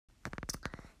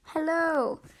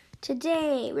Hello!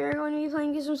 Today we are going to be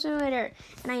playing Gizmo Simulator,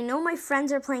 and I know my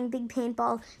friends are playing Big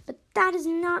Paintball, but that is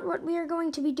not what we are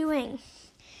going to be doing.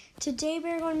 Today we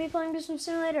are going to be playing Gizmo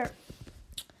Simulator.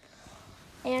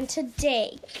 And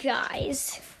today,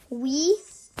 guys, we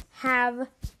have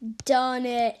done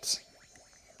it.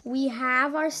 We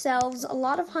have ourselves a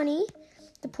lot of honey,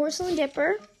 the porcelain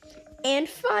dipper, and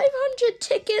 500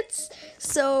 tickets.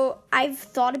 So I've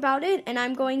thought about it, and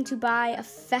I'm going to buy a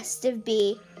Festive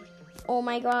bee. Oh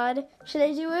my god. Should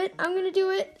I do it? I'm gonna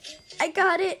do it. I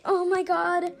got it. Oh my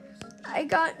god. I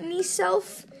got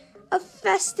myself a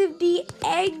Festive bee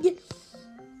egg.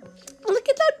 Look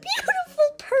at that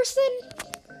beautiful person.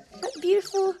 That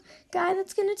beautiful guy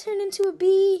that's gonna turn into a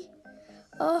bee.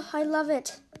 Oh, I love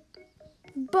it.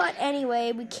 But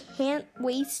anyway, we can't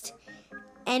waste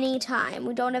any time.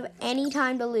 We don't have any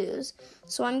time to lose.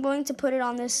 So I'm going to put it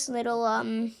on this little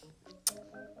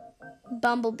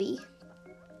bumblebee.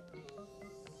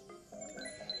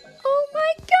 Oh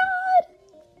my god!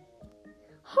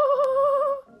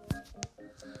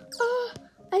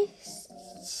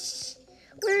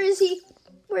 Where is he?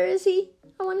 Where is he?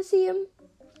 I want to see him.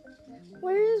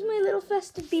 Where is my little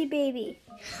Festive bee baby?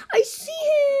 I see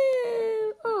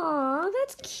him! Aw,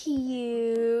 that's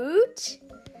cute.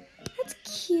 That's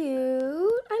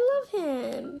cute. I love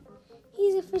him.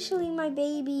 He's officially my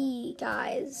baby,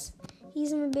 guys.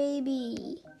 He's my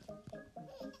baby.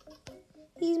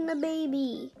 He's my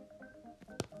baby.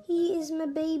 He is my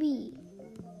baby.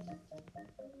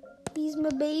 He's my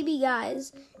baby,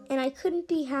 guys. And I couldn't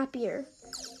be happier.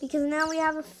 Because now we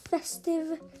have a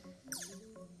festive,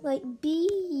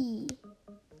 bee.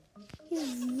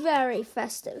 He's very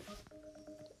festive.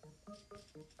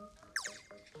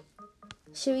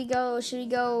 Should we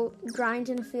go grind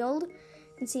in a field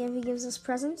and see if he gives us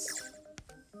presents?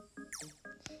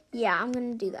 Yeah, I'm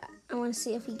gonna do that. I wanna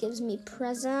see if he gives me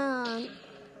presents.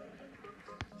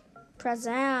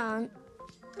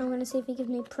 I'm gonna see if he gives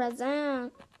me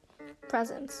presents.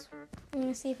 I'm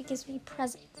gonna see if he gives me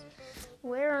presents.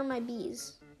 Where are my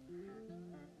bees?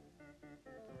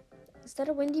 Is that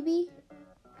a windy bee?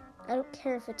 I don't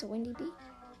care if it's a windy bee.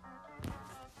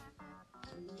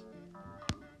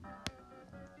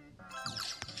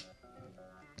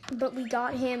 But we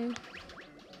got him.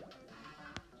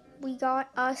 We got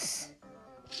us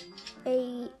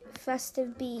a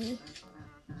Festive bee.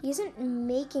 He isn't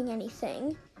making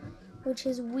anything, which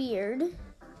is weird.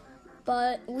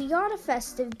 But we got a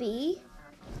Festive bee,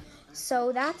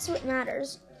 so that's what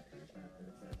matters.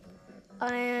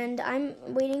 And I'm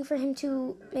waiting for him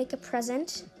to make a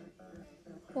present.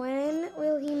 When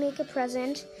will he make a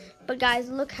present? But guys,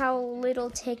 look how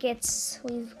little tickets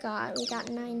we've got. We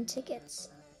got 9 tickets.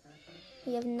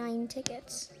 We have 9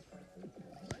 tickets.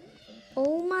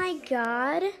 Oh my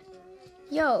god.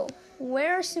 Yo,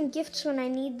 where are some gifts when I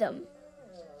need them?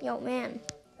 Yo, man.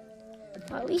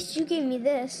 Well, at least you gave me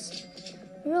this.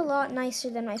 You're a lot nicer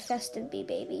than my Festive bee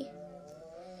baby.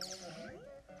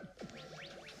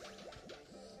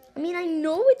 I mean, I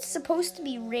know it's supposed to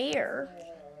be rare.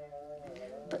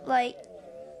 But,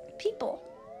 people.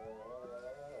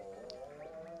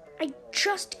 I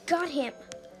just got him.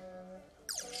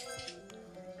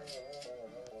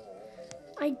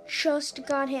 I just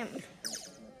got him.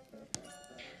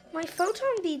 My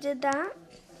photon bee did that.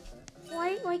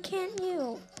 Why can't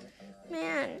you?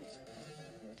 Man.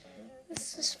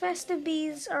 These Festive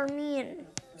bees are mean.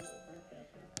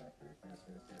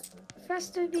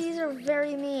 Festive bees are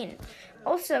very mean.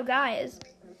 Also, guys,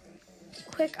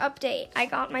 quick update. I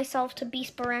got myself to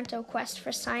Beesperanto Quest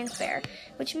for Science Fair,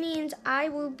 which means I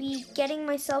will be getting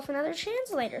myself another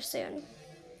translator soon.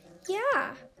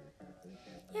 Yeah.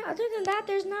 Yeah, other than that,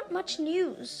 there's not much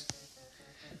news.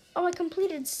 Oh, I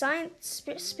completed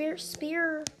Spirit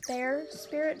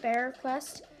Bear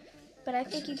quest, but I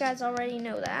think you guys already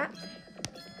know that.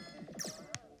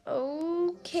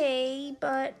 Okay,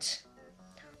 but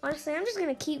honestly, I'm just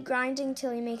gonna keep grinding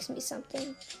till he makes me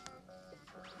something.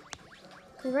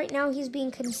 Because right now he's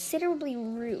being considerably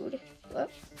rude.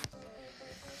 Whoop.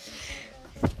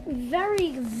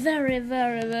 Very, very,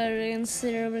 very, very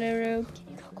considerably rude.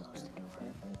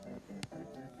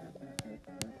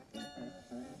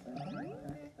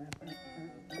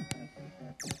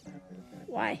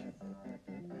 Why?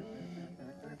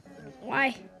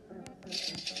 Why?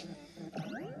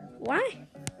 Why?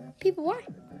 People, why?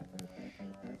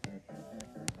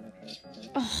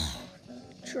 Oh,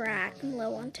 drat, I'm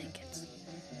low on tickets.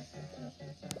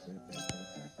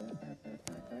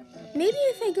 Maybe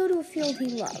if I go to a field he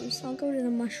loves, I'll go to the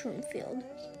mushroom field.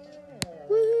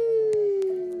 Woo!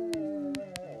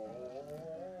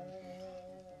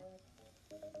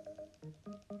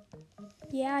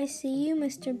 Yeah, I see you,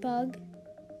 Mr. Bug.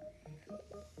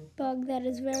 Bug that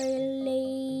is very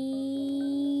lady.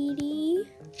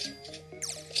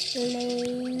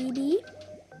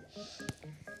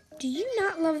 Do you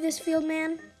not love this field,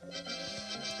 man?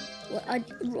 What, a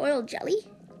royal jelly?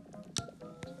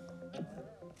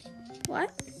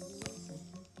 What?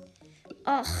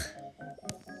 Ugh.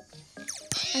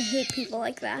 I hate people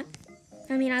like that.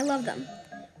 I mean, I love them.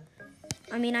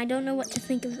 I mean, I don't know what to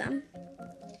think of them.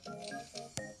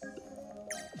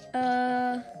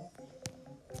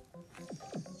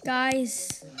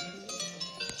 Guys.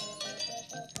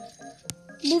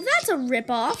 Well, that's a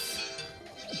ripoff.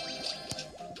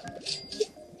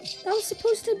 That was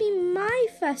supposed to be my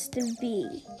Festive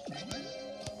bee.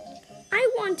 I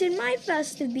wanted my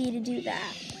Festive bee to do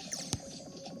that.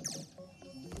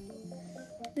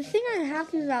 The thing I'm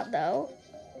happy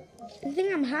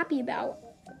about,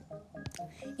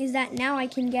 is that now I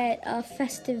can get a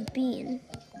Festive bean.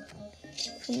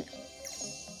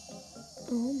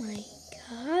 Oh my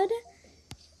god.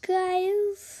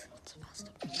 Guys.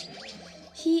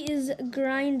 He is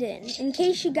grinding. In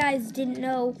case you guys didn't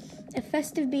know, a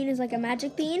Festive bean is like a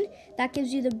magic bean that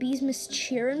gives you the Beesmas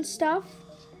cheer and stuff.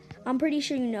 I'm pretty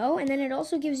sure you know. And then it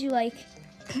also gives you like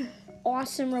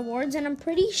awesome rewards. And I'm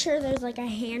pretty sure there's like a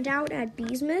handout at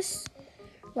Beesmas.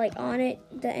 Like on it,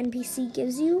 the NPC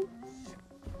gives you.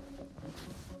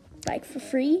 Like for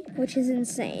free, which is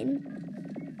insane.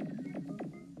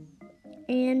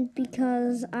 And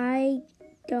because I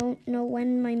don't know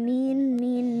when my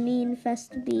mean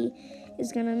Festive bee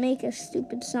is gonna make a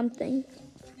stupid something.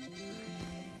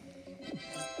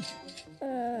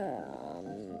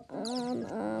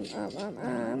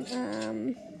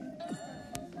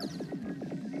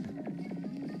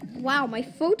 Wow, my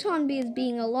photon bee is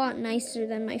being a lot nicer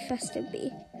than my Festive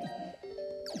bee.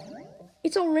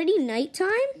 It's already nighttime?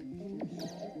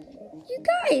 You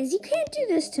guys, you can't do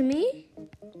this to me.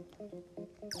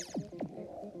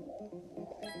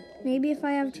 Maybe if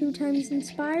I have 2 times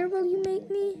Inspire, will you make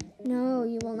me? No,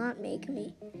 you will not make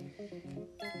me.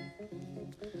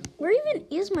 Where even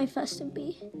is my Festive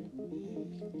bee?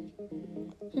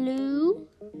 Hello?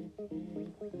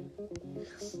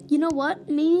 You know what?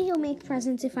 Maybe he'll make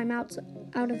presents if I'm out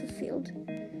of the field.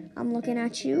 I'm looking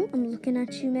at you. I'm looking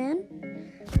at you, man.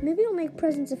 Maybe he'll make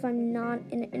presents if I'm not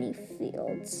in any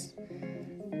fields.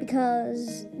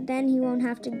 Because then he won't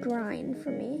have to grind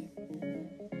for me.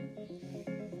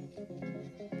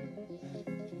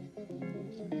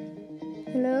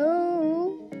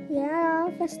 Hello? Yeah,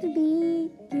 Festive bee,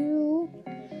 you.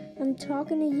 I'm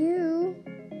talking to you.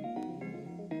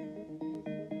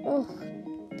 Oh,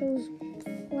 those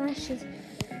flashes.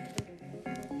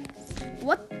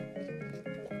 What?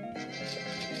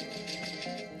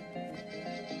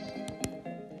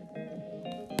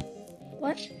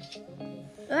 What?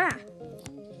 Ah!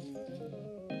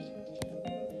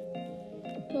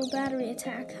 Low battery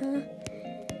attack, huh?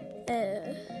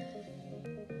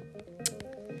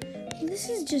 This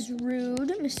is just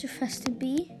rude, Mr. Festive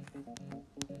bee.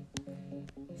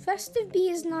 Festive bee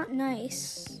is not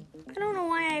nice. I don't know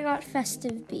why I got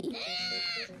Festive bee.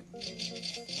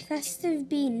 Festive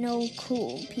bee, no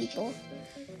cool, people.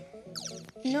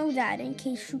 Know that in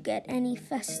case you get any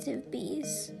Festive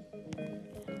bees.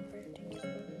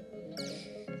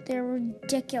 They're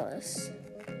ridiculous.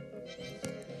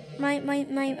 My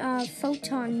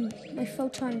photon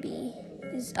bee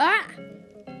is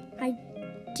I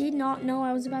did not know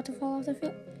I was about to fall off the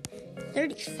field.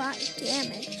 35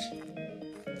 damage.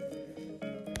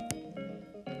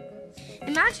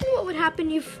 Imagine what would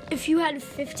happen if you had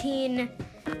 15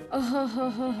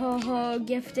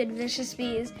 gifted vicious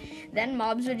bees. Then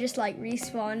mobs would just like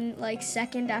respawn like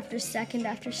second after second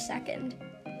after second.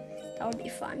 That would be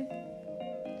fun.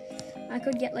 I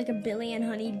could get like 1 billion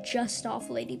honey just off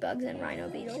ladybugs and rhino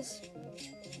beetles.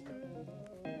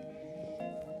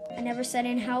 I never said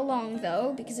in how long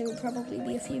though, because it would probably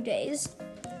be a few days.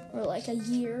 Or like a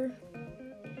year.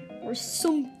 Or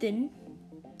something.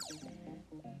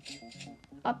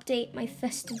 Update, my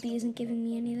Festive bee isn't giving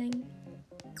me anything.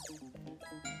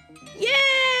 Yay!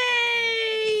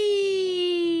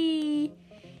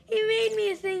 He made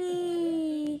me a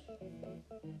thingy.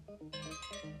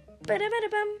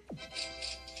 Ba-da-ba-da-bum.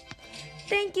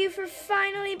 Thank you for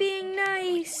finally being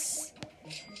nice.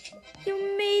 You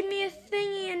made me a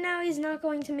thingy, and now he's not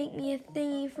going to make me a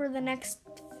thingy for the next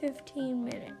 15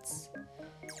 minutes.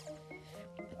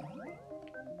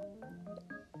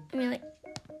 I mean, like,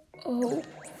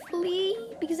 hopefully,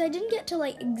 because I didn't get to,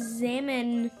 like,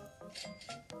 examine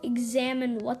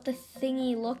what the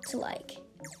thingy looked like.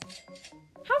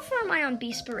 How far am I on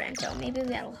Beesperanto? Maybe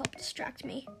that'll help distract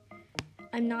me.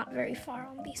 I'm not very far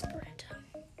on Bee Spirit.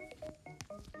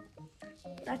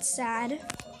 That's sad.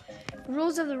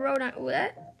 Rules of the road,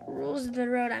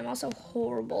 I'm also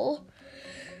horrible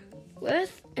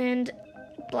with. And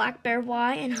Black Bear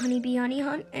Y and Honeybee Honey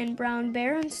Hunt and Brown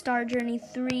Bear and Star Journey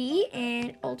 3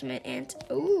 and Ultimate Ant.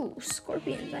 Ooh,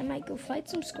 scorpions. I might go fight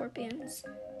some scorpions.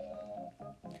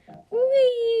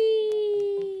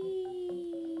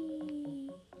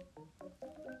 Whee!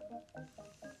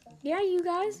 Yeah, you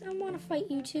guys, I want to fight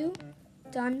you too.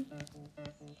 Done.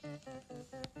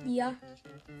 Yeah.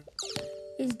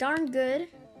 It's darn good.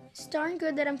 It's darn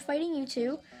good that I'm fighting you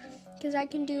two, because I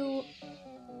can do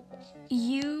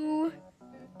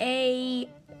UAA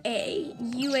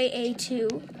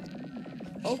 2,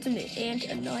 Ultimate Ant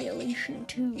Annihilation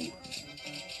 2.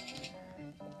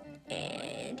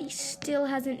 And he still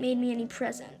hasn't made me any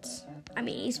presents. I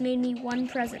mean, he's made me one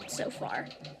present so far.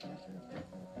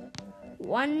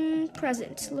 One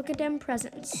present. Look at them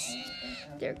presents.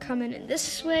 They're coming in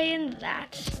this way and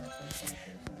that.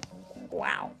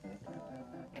 Wow.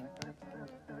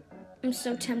 I'm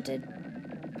so tempted.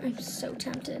 I'm so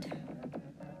tempted.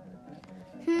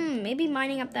 Maybe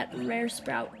mining up that rare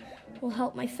sprout will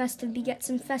help my Festive Bee get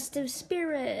some festive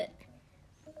spirit.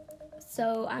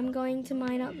 So I'm going to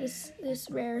mine up this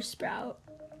rare sprout.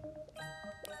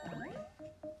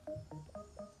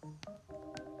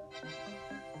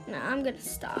 Nah, I'm gonna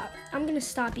stop. I'm gonna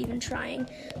stop even trying.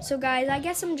 So guys, I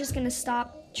guess I'm just gonna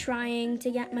stop trying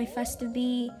to get my Festive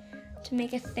Bee to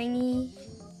make a thingy.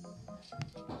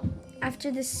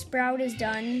 After this sprout is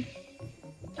done,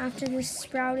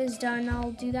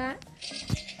 I'll do that.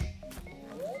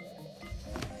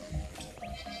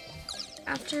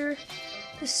 After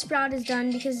the sprout is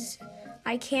done, because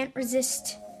I can't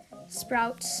resist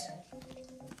sprouts.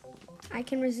 I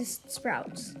can resist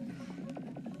sprouts.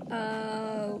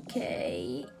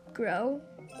 Okay, grow.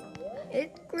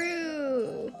 It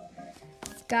grew.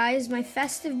 Guys, my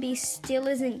Festive Bee still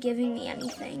isn't giving me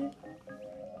anything.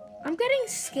 I'm getting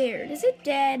scared. Is it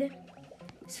dead?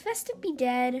 Is Festive Bee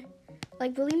dead?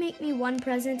 Like, will he make me one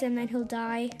present and then he'll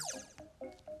die?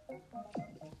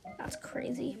 That's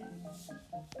crazy.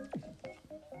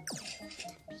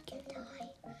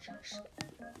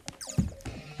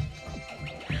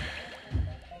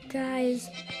 Guys,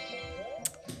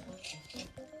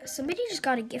 somebody just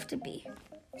got a Gifted Bee.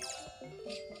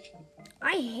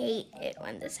 I hate it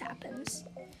when this happens.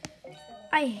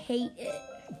 I hate it.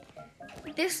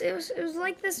 It was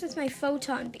like this with my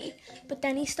Photon Bee, but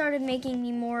then he started making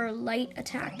me more light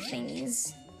attack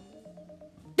thingies.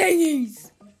 Maybe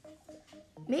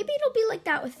it'll be like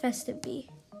that with Festive Bee.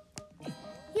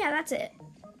 Yeah, that's it.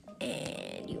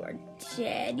 And you are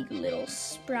dead, you little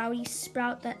sprouty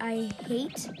sprout that I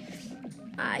hate.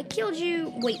 I killed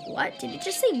you. Wait, what? Did it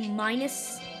just say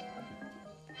minus?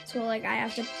 So, like, I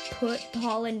have to put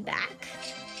pollen back?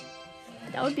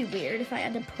 That would be weird if I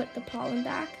had to put the pollen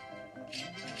back.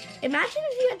 Imagine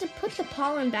if you had to put the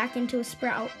pollen back into a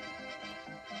sprout,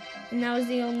 and that was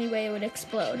the only way it would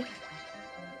explode.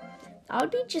 That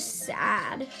would be just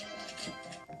sad.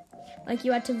 Like,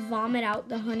 you had to vomit out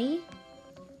the honey.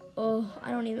 Oh,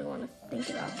 I don't even want to think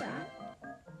about that.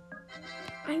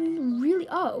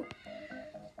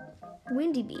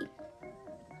 Windy Bee.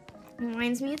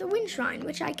 Reminds me of the Wind Shrine,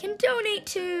 which I can donate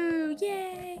to.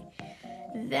 Yay!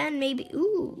 Then maybe,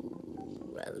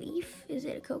 ooh, a leaf. Is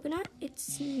it a coconut?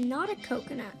 It's not a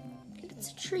coconut.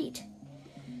 It's a treat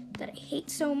that I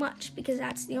hate so much, because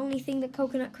that's the only thing the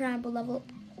coconut crab will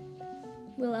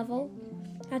level.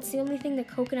 That's the only thing the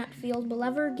coconut field will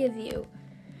ever give you.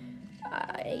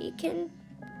 I can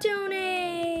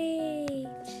donate.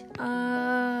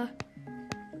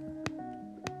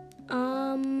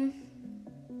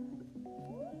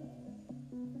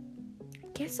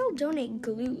 Guess I'll donate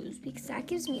glues, because that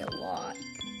gives me a lot.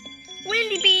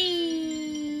 Windy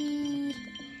Bee!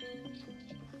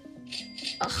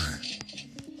 Ugh.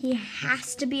 He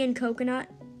has to be in coconut.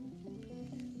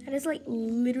 That is like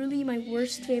literally my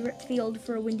worst favorite field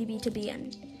for a Windy Bee to be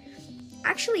in.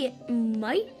 Actually, it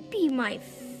might be my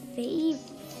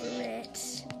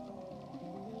favorite.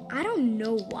 I don't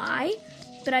know why,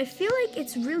 but I feel like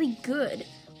it's really good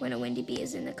when a Windy Bee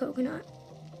is in the coconut.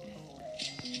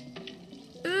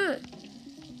 Ugh.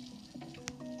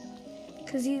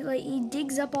 Cause he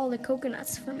digs up all the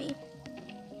coconuts for me.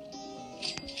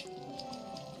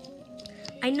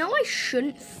 I know I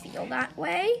shouldn't feel that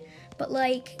way, but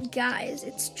like, guys,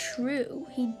 it's true.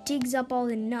 He digs up all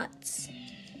the nuts.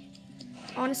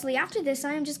 Honestly, after this,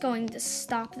 I am just going to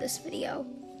stop this video,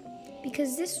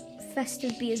 because this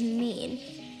Festive Bee is mean,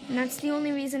 and that's the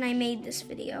only reason I made this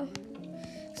video,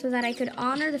 so that I could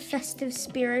honor the festive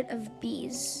spirit of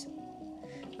bees.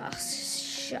 Oh,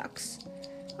 shucks.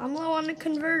 I'm low on the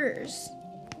converters.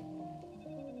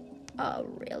 Oh,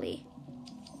 really?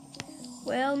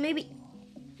 Well, maybe...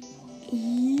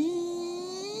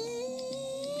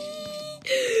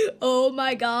 Oh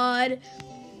my god.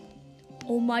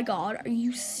 Oh my god, are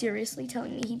you seriously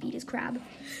telling me he beat his crab?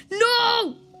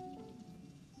 No!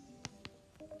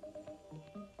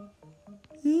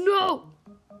 No!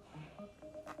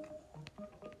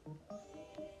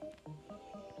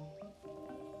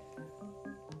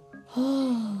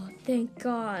 Oh, thank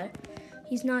God.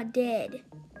 He's not dead.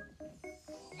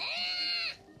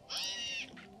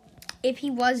 If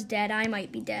he was dead, I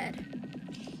might be dead.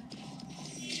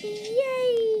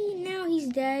 Yay! Now he's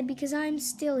dead because I'm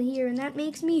still here, and that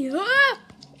makes me... Ah!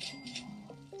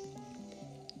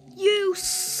 You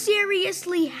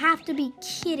seriously have to be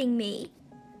kidding me.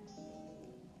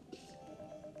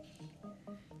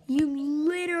 You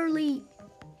literally...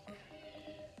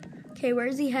 Okay,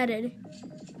 where's he headed?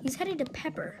 He's headed to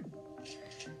Pepper.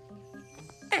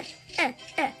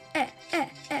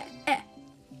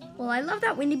 Well, I love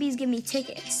that Windy Bees give me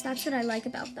tickets. That's what I like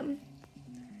about them.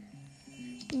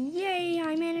 Yay,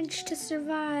 I managed to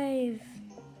survive.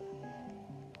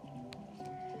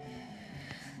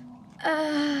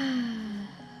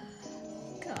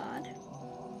 God.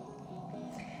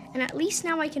 And at least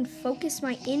now I can focus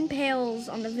my impales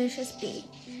on the vicious bee.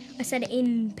 I said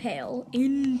impale,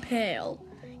 impale,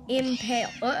 impale.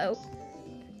 Uh-oh.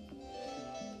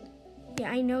 Yeah,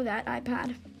 I know that,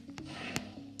 iPad.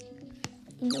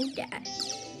 I know that.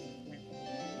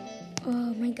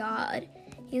 Oh my god.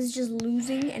 He's just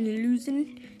losing and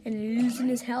losing and losing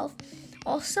his health.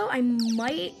 Also, I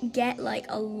might get like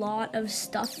a lot of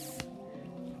stuff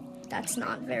that's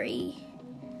not very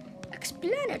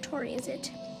explanatory, is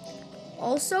it?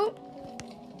 Also,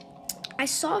 I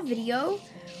saw a video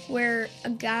where a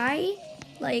guy,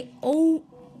 like, oh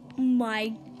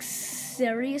my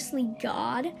seriously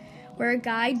god, where a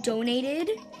guy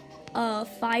donated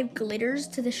 5 glitters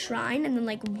to the shrine, and then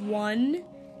like one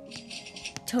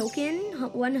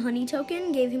honey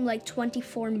token gave him like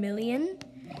 24 million.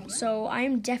 So I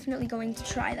am definitely going to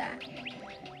try that.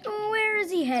 Oh, where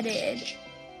is he headed?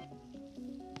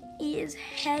 He is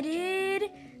headed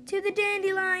to the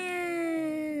dandelion.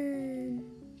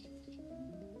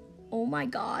 Oh my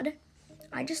god.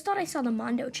 I just thought I saw the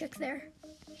Mondo chick there.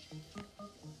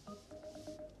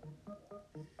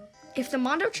 If the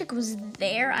Mondo chick was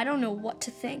there, I don't know what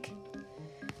to think.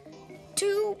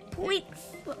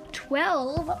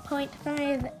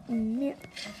 12.5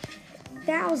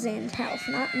 thousand health,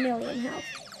 not million health.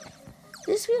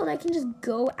 This field, I can just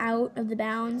go out of the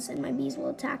bounds and my bees will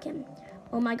attack him.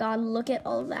 Oh my god, look at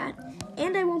all of that.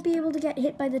 And I won't be able to get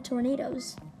hit by the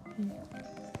tornadoes.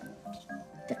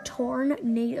 The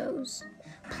tornadoes.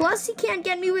 Plus, he can't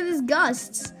get me with his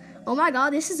gusts. Oh my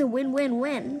god, this is a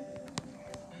win-win-win.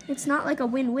 It's not like a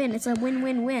win-win, it's a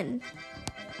win-win-win.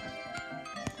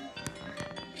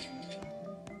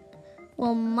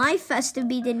 Well, my Festive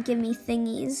Bee didn't give me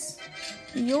thingies.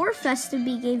 Your Festive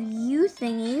Bee gave you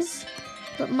thingies,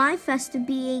 but my Festive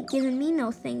Bee ain't giving me no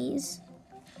thingies.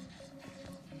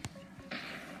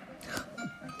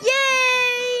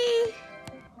 Yay!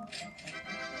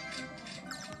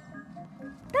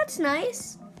 That's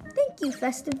nice. Thank you,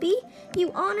 Festive Bee.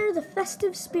 You honor the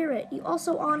festive spirit. You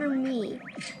also honor me.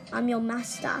 I'm your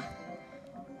master.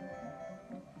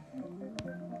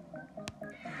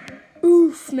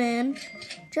 Oof, man.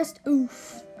 Just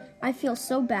oof. I feel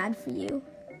so bad for you.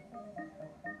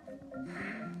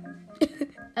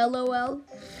 LOL.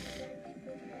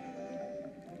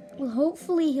 Well,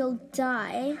 hopefully he'll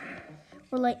die.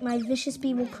 Or like my vicious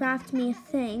bee will craft me a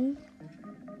thing.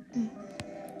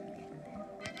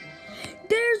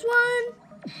 There's one!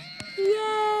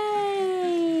 Yay!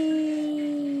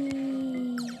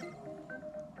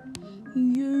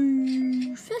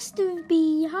 Yay! Festive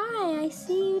Bee, hi, I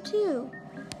see you too.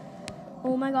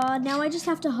 Oh my god, now I just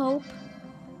have to hope.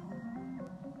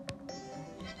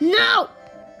 No!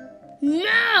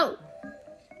 No!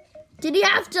 Did he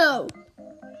have to?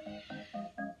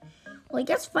 Well, I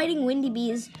guess fighting Windy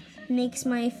Bees makes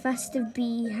my Festive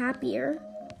Bee happier.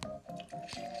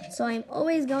 So I'm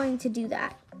always going to do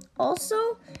that.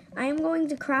 Also, I am going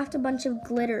to craft a bunch of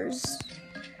glitters.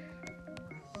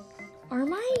 Are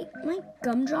my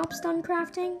gumdrops done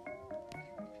crafting?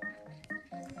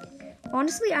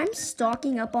 Honestly, I'm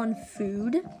stocking up on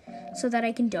food so that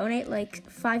I can donate like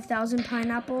 5,000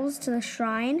 pineapples to the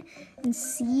shrine and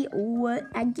see what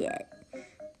I get.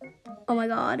 Oh my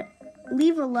god.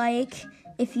 Leave a like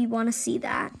if you want to see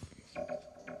that.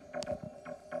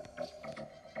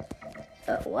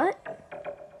 What?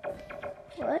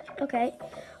 What? Okay.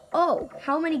 Oh,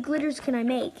 how many glitters can I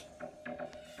make?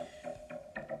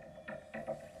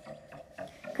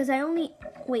 Because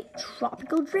wait,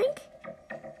 tropical drink?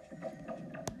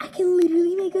 I can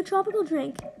literally make a tropical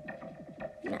drink.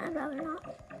 Nah, I'd rather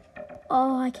not.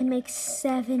 Oh, I can make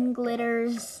 7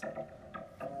 glitters.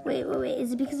 Wait,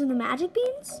 is it because of the magic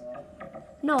beans?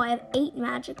 No, I have 8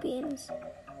 magic beans.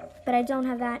 But I don't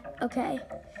have that. Okay.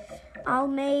 I'll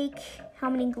make how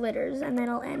many glitters, and then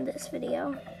I'll end this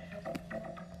video.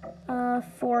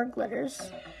 4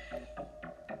 glitters.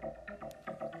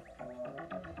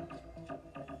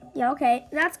 Yeah, okay.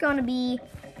 That's gonna be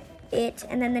it.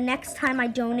 And then the next time I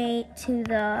donate to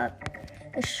the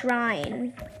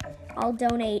shrine, I'll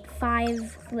donate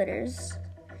 5 glitters.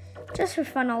 Just for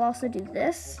fun, I'll also do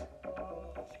this.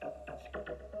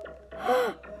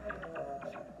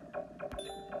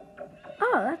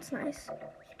 Oh, that's nice.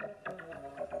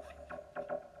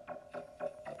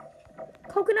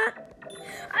 Coconut.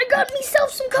 I got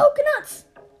myself some coconuts.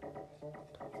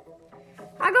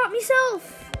 I got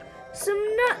myself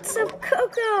some nuts of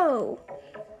cocoa.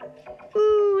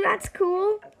 Ooh, that's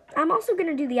cool. I'm also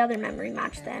gonna do the other memory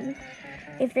match then.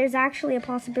 If there's actually a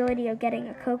possibility of getting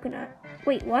a coconut.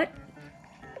 Wait, what?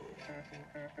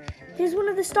 Here's one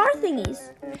of the star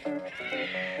thingies.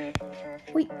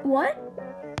 Wait, what?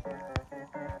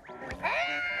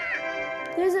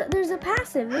 There's a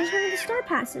passive. There's one of the star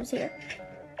passives here.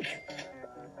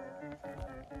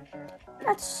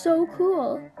 That's so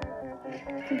cool.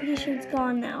 I'm pretty sure it's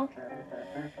gone now.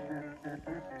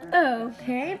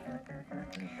 Okay.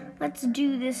 Let's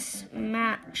do this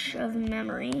match of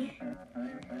memory.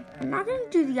 I'm not going to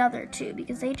do the other two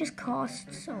because they just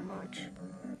cost so much.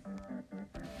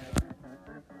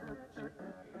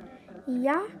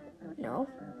 Yeah? No.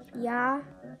 Yeah?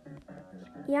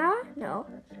 Yeah? No.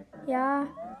 Yeah?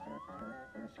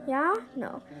 Yeah?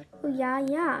 No. Oh, yeah,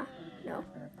 yeah. No.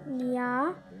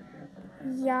 Yeah?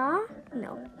 Yeah?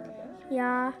 No.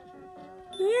 Yeah?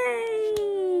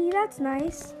 Yay! That's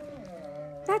nice.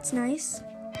 That's nice.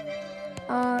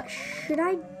 Should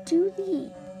I do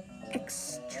the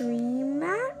extreme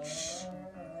match?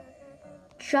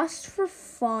 Just for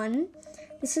fun.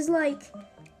 This is like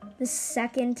the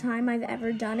second time I've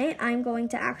ever done it. I'm going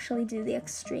to actually do the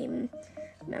extreme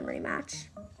memory match.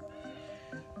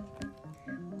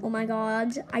 Oh my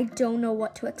god, I don't know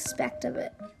what to expect of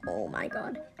it. Oh my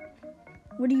god.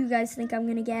 What do you guys think I'm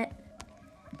gonna get?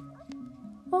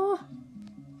 Oh.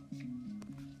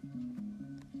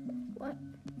 What?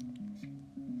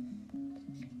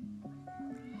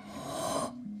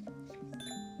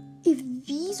 If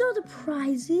these are the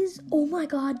prizes, oh my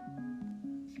god.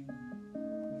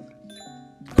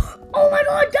 Oh my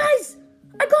god, guys!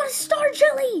 I got a star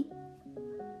jelly!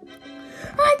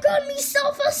 I got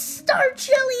myself a star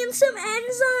jelly and some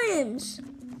enzymes!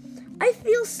 I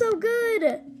feel so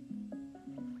good!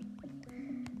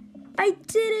 I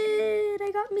did it!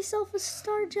 I got myself a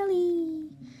star jelly!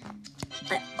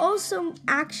 I also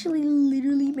actually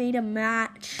literally made a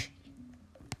match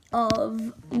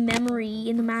of memory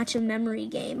in the match of memory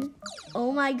game.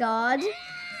 Oh my god.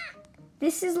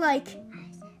 This is like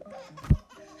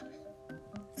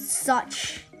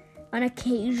such an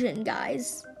occasion,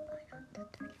 guys.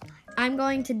 I'm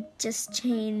going to just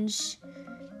change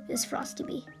this Frosty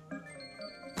Bee.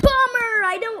 Bomber!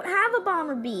 I don't have a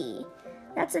Bomber Bee.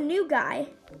 That's a new guy.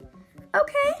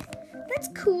 Okay, that's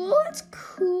cool. That's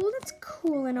cool. That's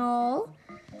cool and all.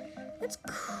 That's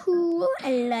cool.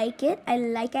 I like it. I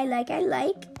like.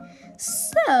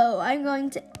 So,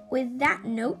 with that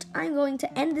note, I'm going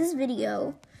to end this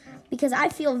video because I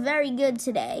feel very good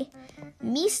today.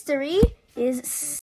 Mystery is